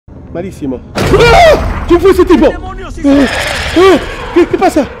Malísimo. ¡Ah! ¿Quién fue ese tipo? ¿Qué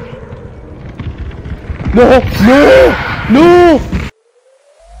pasa? ¡No! ¡No! ¡No!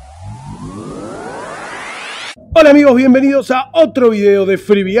 Hola amigos, bienvenidos a otro video de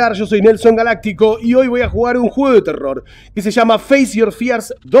FreeVR. Yo soy Nelson Galactico y hoy voy a jugar un juego de terror que se llama Face Your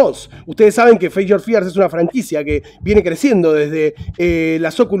Fears 2. Ustedes saben que Face Your Fears es una franquicia que viene creciendo desde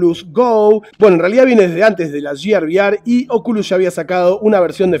las Oculus Go. Bueno, en realidad viene desde antes de las VR y Oculus ya había sacado una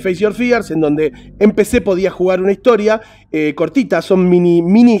versión de Face Your Fears en donde en PC podía jugar una historia cortita, son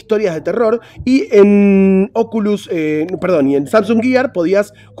mini historias de terror, y en Oculus, y en Samsung Gear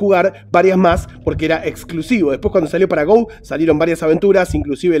podías jugar varias más porque era exclusivo. Después cuando salió para Go salieron varias aventuras,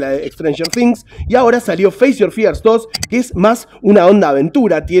 inclusive la de Stranger Things, y ahora salió Face Your Fears 2, que es más una onda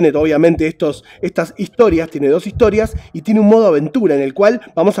aventura. Tiene obviamente estas historias, tiene dos historias y tiene un modo aventura en el cual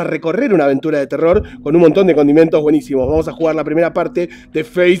vamos a recorrer una aventura de terror con un montón de condimentos buenísimos. Vamos a jugar la primera parte de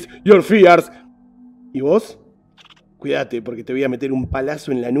Face Your Fears. ¿Y vos? Cuídate porque te voy a meter un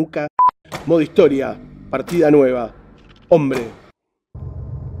palazo en la nuca. Modo historia, partida nueva, hombre.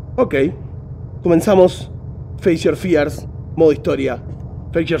 Ok, comenzamos Face Your Fears, modo historia,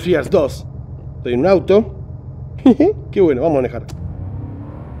 Face Your Fears 2. Estoy en un auto. Qué bueno, vamos a manejar.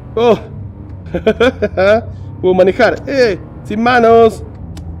 Oh, puedo manejar, sin manos.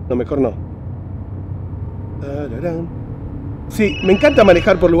 No, mejor no. Sí, me encanta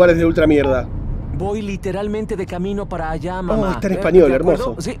manejar por lugares de ultra mierda. Voy literalmente de camino para allá, mamá. Oh, está en español,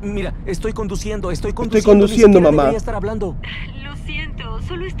 hermoso. Sí, mira, estoy conduciendo, Estoy conduciendo, mamá. Debería estar hablando. Lo siento,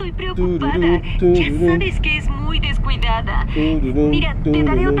 solo estoy preocupada. Ya sabes que es muy descuidada. Mira, te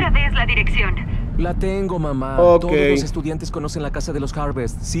daré otra vez la dirección. La tengo, mamá. Ok. Todos los estudiantes conocen la casa de los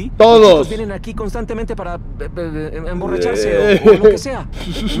Harvest, ¿sí? Todos. Los chicos vienen aquí constantemente para emborracharse o lo que sea.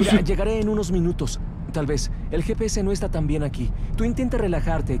 Mira, llegaré en unos minutos. Tal vez. El GPS no está tan bien aquí. Tú intenta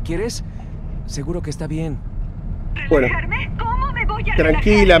relajarte, ¿quieres? Seguro que está bien. Bueno, ¿Cómo me voy a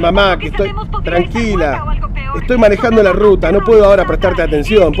tranquila, relajar? mamá, que estoy tranquila. Estoy manejando la ruta, no puedo ahora prestarte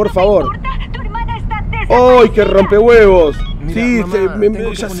atención, por favor. ¡Ay, qué rompehuevos! Sí,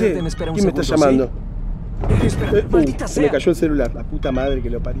 ya sé. ¿Quién me está llamando? Se me cayó el celular, la puta madre que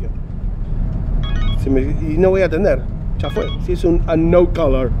lo parió. Y no voy a atender. Ya fue. Si es un unknown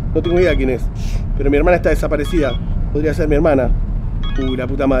caller, no tengo idea quién es. Pero mi hermana está desaparecida. Podría ser mi hermana. La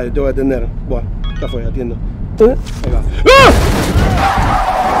puta madre, tengo que atender. Buah, ya fue, atiendo.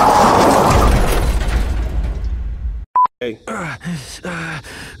 Ahí va. ¡Ah!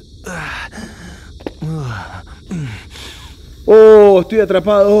 Okay. Oh, estoy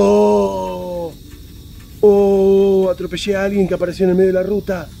atrapado. Oh, atropellé a alguien que apareció en el medio de la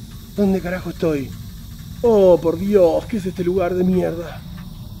ruta. ¿Dónde carajo estoy? Oh, por Dios, ¿qué es este lugar de mierda?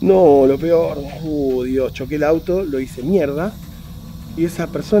 No, lo peor. Dios, choqué el auto, lo hice mierda. Y esa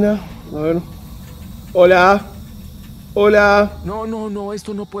persona, a ver. Hola. Hola. No,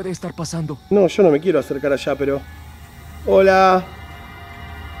 esto no puede estar pasando. No, yo no me quiero acercar allá, pero... Hola.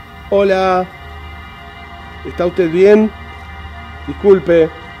 Hola. ¿Está usted bien? Disculpe.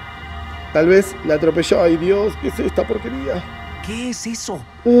 Tal vez la atropelló. Ay, Dios, ¿qué es esta porquería? ¿Qué es eso?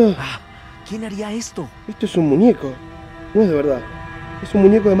 ¿Quién haría esto? Esto es un muñeco. No es de verdad. Es un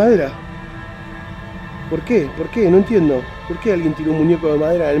muñeco de madera. ¿Por qué? ¿Por qué? No entiendo. ¿Por qué alguien tiró un muñeco de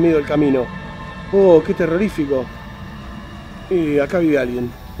madera en el medio del camino? Oh, qué terrorífico. Acá vive alguien.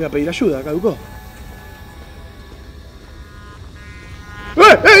 Voy a pedir ayuda, caducó. No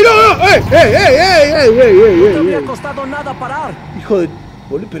te habría costado nada parar. Hijo de...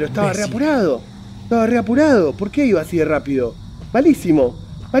 Pero estaba reapurado. Estaba reapurado. ¿Por qué iba así de rápido? Malísimo.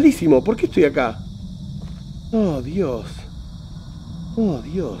 Malísimo. ¿Por qué estoy acá? Oh, Dios. Oh,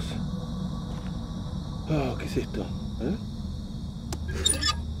 Dios. Oh, ¿qué es esto?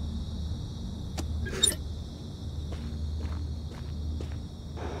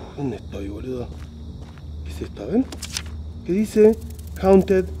 ¿Dónde estoy, boludo? ¿Qué es esto? A ver. ¿Qué dice?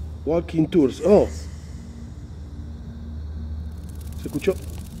 Haunted Walking Tours. Oh. ¿Se escuchó?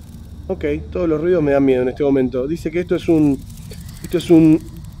 Ok, todos los ruidos me dan miedo en este momento. Dice que esto es un...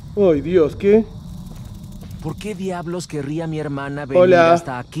 ¡Ay, Dios! ¿Qué? ¿Por qué diablos querría mi hermana venir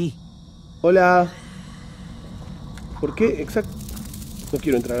hasta aquí? Hola. ¿Por qué? Exacto. No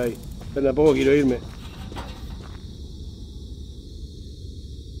quiero entrar ahí. Pero tampoco quiero irme.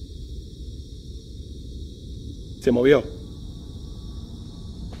 Se movió.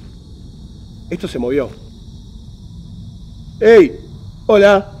 Esto se movió. ¡Ey!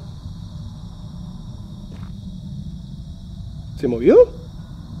 ¡Hola! ¿Se movió?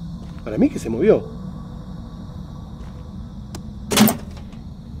 Para mí que se movió.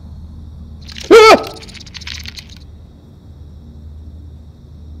 ¡Ah!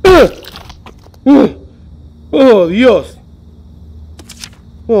 ¡Ah! ¡Oh, Dios!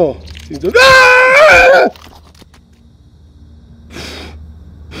 ¡Oh! ¡Ah!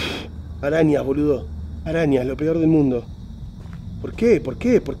 Arañas, boludo. Arañas, lo peor del mundo. ¿Por qué? ¿Por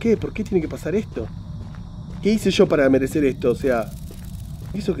qué? ¿Por qué? ¿Por qué tiene que pasar esto? ¿Qué hice yo para merecer esto? O sea...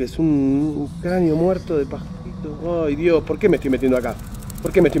 ¿Eso qué es? ¿Un cráneo muerto de pajarito? ¡Ay, Dios! ¿Por qué me estoy metiendo acá?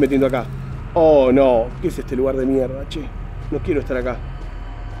 ¿Por qué me estoy metiendo acá? ¡Oh, no! ¿Qué es este lugar de mierda, che? No quiero estar acá.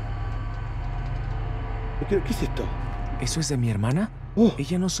 No quiero... ¿Qué es esto? ¿Eso es de mi hermana? Oh.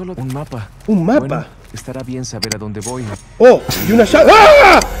 Ella no solo... Un mapa. ¿Un mapa? Bueno, estará bien saber a dónde voy. ¡Oh! ¡Y una llave!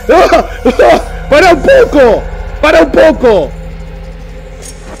 ¡Ah! ¡Ah! ¡Ah! ¡Para un poco! ¡Para un poco!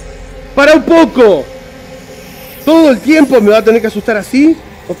 ¡Para un poco! ¿Todo el tiempo me va a tener que asustar así?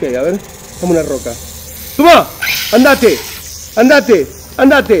 Ok, a ver. Dame una roca. ¡Toma! ¡Andate! ¡Andate!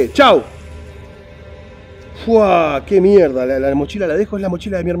 ¡Andate! ¡Chao! ¡Fua! ¡Qué mierda! La mochila la dejo, es la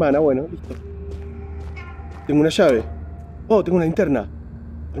mochila de mi hermana. Bueno, listo. Tengo una llave. Oh, tengo una linterna.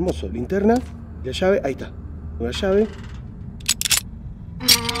 Hermoso. Linterna. Y la llave. Ahí está. Tengo la llave.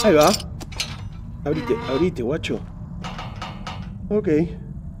 Ahí va. Abrite, abrite, guacho. Ok.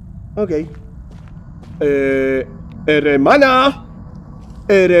 Ok. Hermana.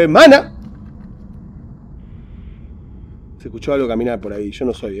 Hermana. Se escuchó algo caminar por ahí. Yo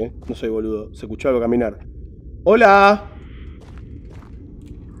no soy, no soy boludo. Se escuchó algo caminar. Hola.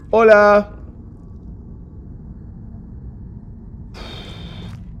 Hola.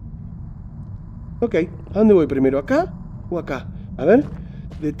 Ok. ¿A dónde voy primero? ¿Acá o acá? A ver.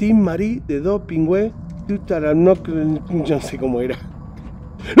 De Team Marie, de Do Pingüe. No sé cómo era.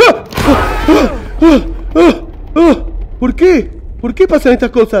 ¿Por qué? ¿Por qué pasan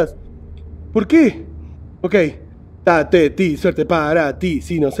estas cosas? ¿Por qué? Ok. Tate, ti, suerte para ti.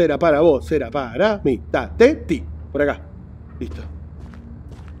 Si no será para vos, será para mí. Tate, ti. Por acá. Listo.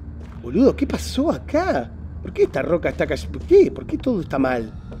 Boludo, ¿qué pasó acá? ¿Por qué esta roca está cayendo? ¿Por qué? ¿Por qué todo está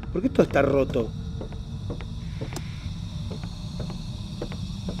mal? ¿Por qué todo está roto?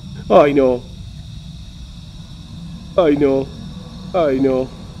 Ay, no. Ay, no. Ay, no.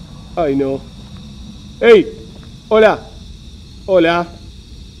 Ay, no. ¡Ey! ¡Hola! ¡Hola!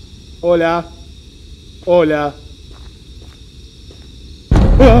 ¡Hola! ¡Hola!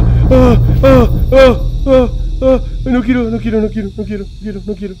 ¡Ah! ¡Ah! ¡Ah! ¡Ah! ¡Ah! ¡Ah! No quiero, no quiero, no quiero, no quiero, no quiero,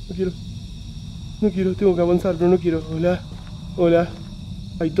 no quiero, no quiero. No quiero, tengo que avanzar, pero no quiero. Hola. Hola.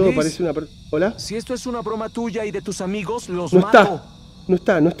 Ahí todo Liz, parece una... ¿Hola? Si esto es una broma tuya y de tus amigos, los No mato. está. No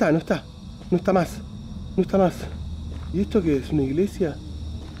está, no está, no está. No está más. No está más. ¿Y esto qué es? ¿Una iglesia?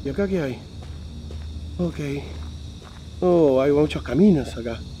 ¿Y acá qué hay? Ok. Oh, hay muchos caminos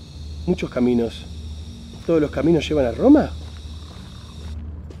acá. Muchos caminos. ¿Todos los caminos llevan a Roma?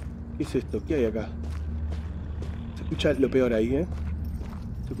 ¿Qué es esto? ¿Qué hay acá? Se escucha lo peor ahí, ¿eh?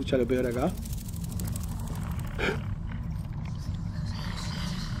 Se escucha lo peor acá.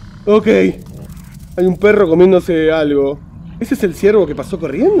 Ok. Hay un perro comiéndose algo. ¿Ese es el ciervo que pasó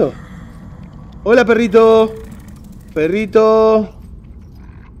corriendo? Hola, perrito. Perrito.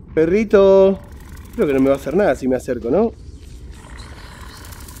 Perrito. Creo que no me va a hacer nada si me acerco, ¿no?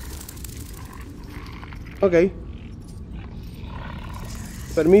 Ok.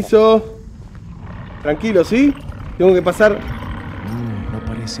 Permiso. Tranquilo, ¿sí? Tengo que pasar. No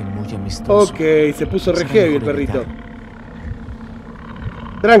parece muy amistoso. Ok, se puso re heavy el perrito.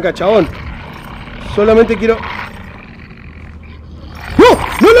 Tranca, chabón. Solamente quiero... ¡No!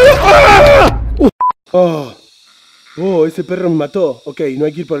 ¡No, no, no! ¡Ah! Oh. Oh, ese perro me mató. Ok, no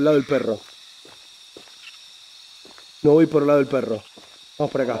hay que ir por el lado del perro. No voy por el lado del perro.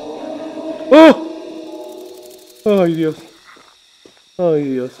 Vamos por acá. ¡Oh! ¡Ay, Dios! ¡Ay,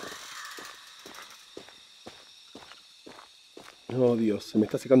 Dios! Oh, Dios, se me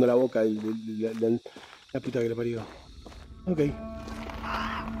está secando la boca la puta que le parió. Ok.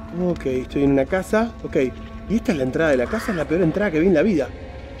 Ok, estoy en una casa. Ok. Y esta es la entrada de la casa, es la peor entrada que vi en la vida.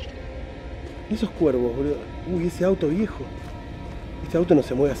 Esos cuervos, boludo. Uy, ese auto viejo. Este auto no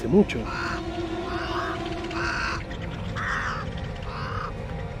se mueve hace mucho.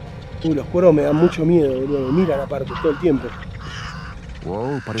 Uy, los cuervos me dan mucho miedo, boludo. Me miran aparte todo el tiempo.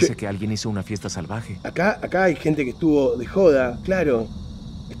 Wow, parece que alguien hizo una fiesta salvaje. Acá hay gente que estuvo de joda, claro.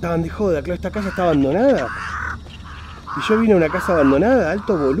 Estaban de joda, claro, esta casa está abandonada. Y yo vine a una casa abandonada,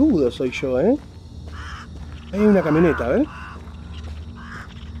 alto boludo soy yo, ¿eh? Ahí hay una camioneta, a ver.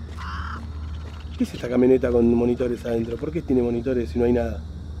 ¿Qué es esta camioneta con monitores adentro? ¿Por qué tiene monitores si no hay nada?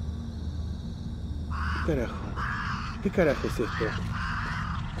 ¿Qué carajo? ¿Qué carajo es esto?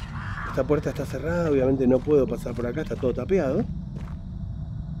 Esta puerta está cerrada, obviamente no puedo pasar por acá, está todo tapeado.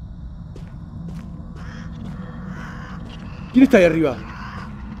 ¿Quién está ahí arriba?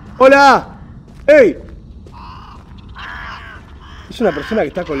 ¡Hola! ¡Ey! ¿Es una persona que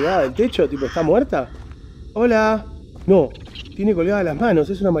está colgada del techo? ¿Tipo está muerta? Hola. No, tiene colgadas las manos,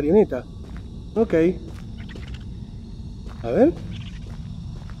 es una marioneta. Ok. A ver.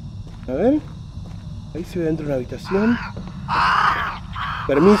 A ver. Ahí se ve dentro de una habitación.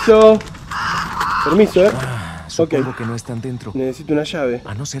 Permiso. Permiso, Supongo que no están dentro. Necesito una llave.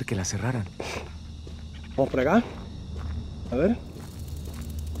 A no ser que la cerraran. Vamos por acá. A ver.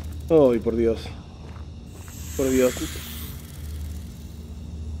 Ay, por Dios. Por Dios.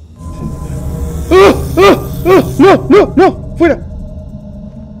 ¡Oh! ¡Oh! ¡Oh! ¡No! ¡No! ¡No! ¡Fuera!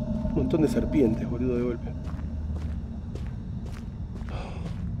 Un montón de serpientes, boludo, de golpe.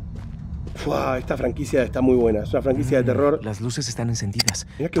 Fua, esta franquicia está muy buena. Es una franquicia de terror. Las luces están encendidas.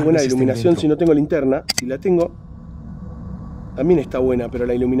 Mirá qué buena iluminación si no tengo linterna. Si la tengo, también está buena, pero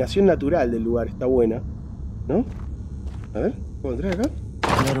la iluminación natural del lugar está buena, ¿no? A ver, ¿puedo entrar acá?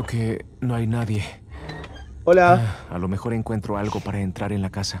 Claro que no hay nadie. Hola. A lo mejor encuentro algo para entrar en la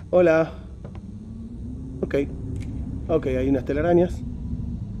casa. Hola. Ok. Ok, hay unas telarañas.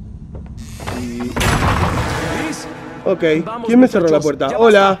 Y... ok. Vamos, ¿Quién me cerró la puerta?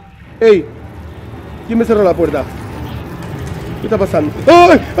 Hola. ¡Ey! ¿Quién me cerró la puerta? ¿Qué está pasando?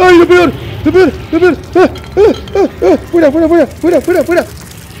 ¡Ay! ¡Ay! ¡Lo peor! ¡Lo peor! ¡Lo peor! ¡Ah! ¡Ah! ¡Ah! ¡Ah! ¡Fuera! ¡Fuera! ¡Fuera! ¡Fuera! ¡Fuera! ¡Fuera!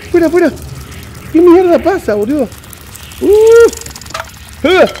 ¡Fuera! ¡Fuera! ¿Qué mierda pasa, boludo? ¡Ah!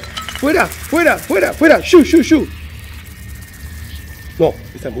 ¡Fuera! ¡Fuera! ¡Fuera! ¡Fuera! ¡Shu! ¡Shu! ¡Shu! No,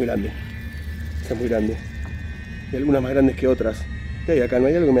 esta es muy grande. Esta es muy grande. Hay algunas más grandes que otras. ¿Qué hay acá? ¿No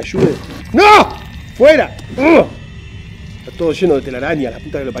hay algo que me ayude? ¡No! ¡Fuera! Está todo lleno de telarañas, la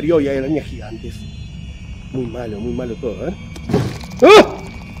puta que lo parió, y hay arañas gigantes. Muy malo todo, a ver. ¡Ah!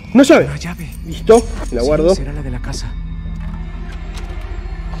 ¡Una llave! Una llave. Listo, me la guardo. Será la de la casa.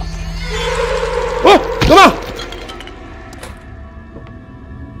 ¡Oh! ¡Toma!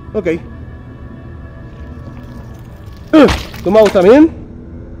 Ok. ¿Toma vos también?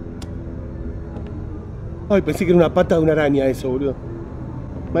 Ay, pensé que era una pata de una araña eso, boludo.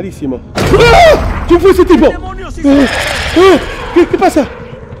 Malísimo. ¡Ah! ¿Quién fue ese tipo? ¿Qué pasa?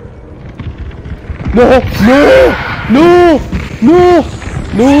 ¡No! ¡No! ¡No! ¡No!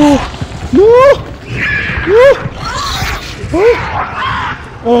 ¡No! ¡No! ¡No!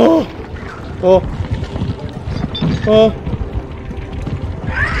 ¡Oh! ¡Oh! ¡Oh!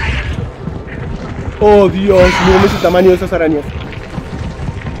 ¡Oh, Dios! Miren ese tamaño de esas arañas.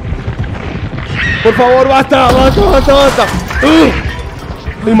 Por favor, basta, basta, basta, basta.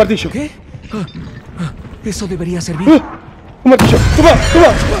 Hay un martillo. ¿Qué? Eso debería servir. Un martillo. ¡Toma!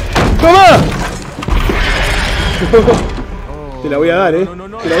 ¡Toma! ¡Toma! Te la voy a dar, Te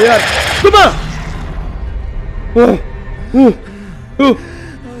la voy a dar. ¡Toma!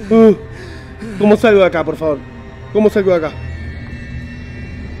 ¿Cómo salgo de acá, por favor? ¿Cómo salgo de acá?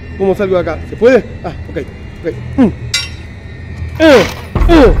 ¿Cómo salgo de acá? ¿Se puede? Ah, ok.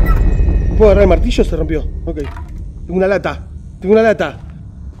 ¿Puedo agarrar el martillo? Se rompió. Ok. Tengo una lata. Tengo una lata.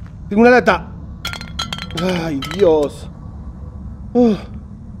 Tengo una lata. Ay, Dios. Oh,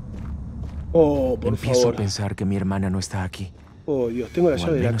 por Empiezo favor. a pensar que mi hermana no está aquí. Oh, Dios, tengo la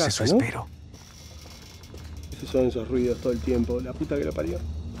llave de la casa, eso ¿no? espero. Esos son esos ruidos todo el tiempo. La puta que lo parió.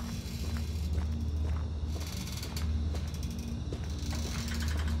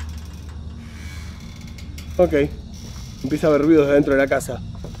 Ok. Empieza a haber ruidos dentro de la casa.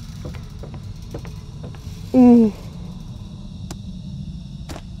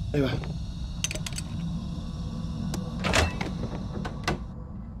 Ahí va.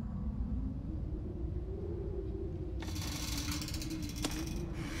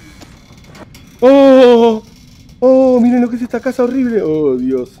 ¡Oh! ¡Oh! Miren lo que es esta casa horrible. ¡Oh,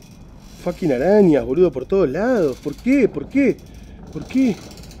 Dios! Fucking arañas, boludo, por todos lados. ¿Por qué? ¿Por qué? ¿Por qué?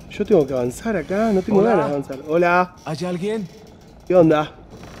 Yo tengo que avanzar acá. No tengo ganas de avanzar. ¡Hola! ¿Hay alguien? ¿Qué onda?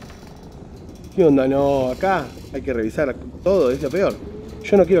 ¿Qué onda? No, acá hay que revisar todo, es lo peor.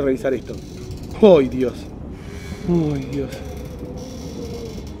 Yo no quiero revisar esto. ¡Ay, Dios! ¡Ay, Dios!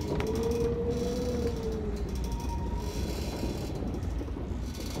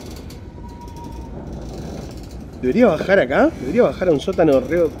 ¿Debería bajar acá? ¿Debería bajar a un sótano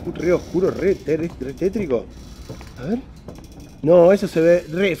re oscuro, re tétrico? A ver. No, eso se ve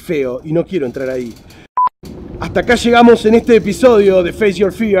re feo y no quiero entrar ahí. Hasta acá llegamos en este episodio de Face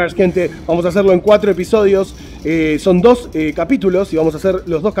Your Fears, gente. Vamos a hacerlo en 4 episodios. Son 2 capítulos y vamos a hacer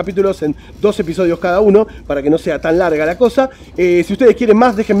los 2 capítulos en 2 episodios cada uno para que no sea tan larga la cosa. Si ustedes quieren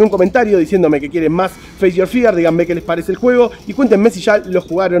más, déjenme un comentario diciéndome que quieren más Face Your Fear, díganme qué les parece el juego y cuéntenme si ya lo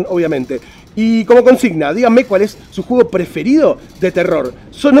jugaron, obviamente. Y como consigna, díganme cuál es su juego preferido de terror.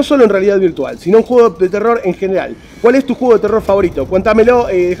 No solo en realidad virtual, sino un juego de terror en general. ¿Cuál es tu juego de terror favorito? Cuéntamelo,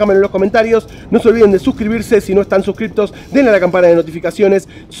 déjamelo en los comentarios. No se olviden de suscribirse si no están suscriptos. Denle a la campana de notificaciones.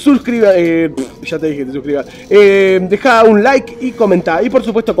 Ya te dije que te suscribas. Deja un like y comenta. Y por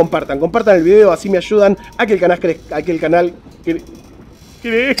supuesto compartan. Compartan el video, así me ayudan a que el canal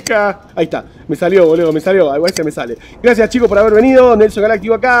crezca. Ahí está, me salió, boludo, me salió, a veces me sale. Gracias chicos por haber venido, Nelson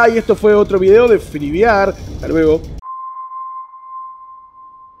Galactico acá, y esto fue otro video de Freevear. Hasta luego.